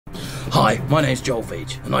Hi, my name's Joel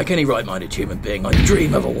Veach, and like any right-minded human being, I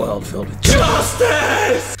dream of a world filled with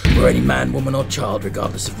justice! Where any man, woman or child,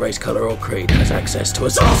 regardless of race, colour or creed, has access to a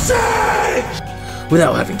sausage!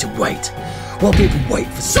 Without having to wait, while people wait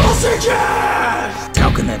for sausages!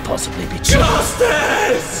 How can there possibly be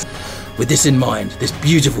justice? With this in mind, this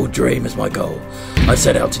beautiful dream as my goal, I've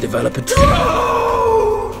set out to develop a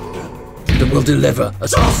drone that will deliver a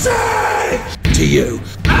sausage to you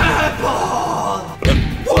airborne at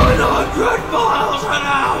 100 miles an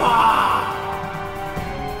hour!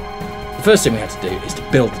 The first thing we had to do is to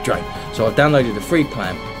build the drone. So I've downloaded a free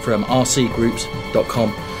plan from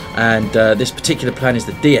rcgroups.com, and this particular plan is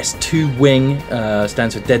the DS2 wing,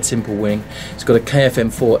 stands for Dead Simple Wing. It's got a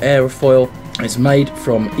KFM4 airfoil. It's made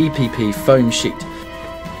from EPP foam sheet.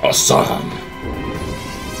 Awesome!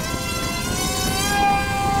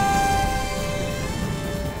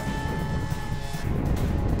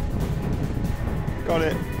 Got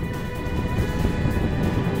it.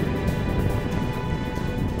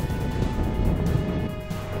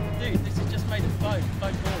 Dude, this is just made of foam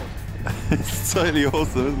board. It's totally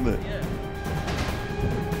awesome, isn't it? Yeah.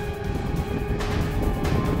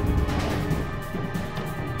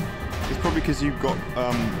 It's probably because you've got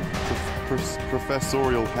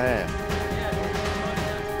professorial hair.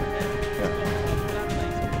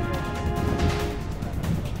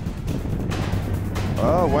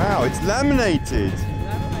 Oh wow, it's laminated!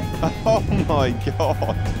 Oh my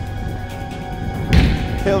god!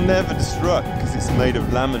 He'll never destruct because it's made of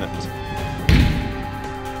laminate.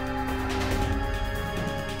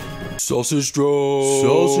 Sausage drone!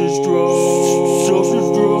 Sausage drone!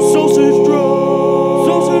 Sausage drone! Sausage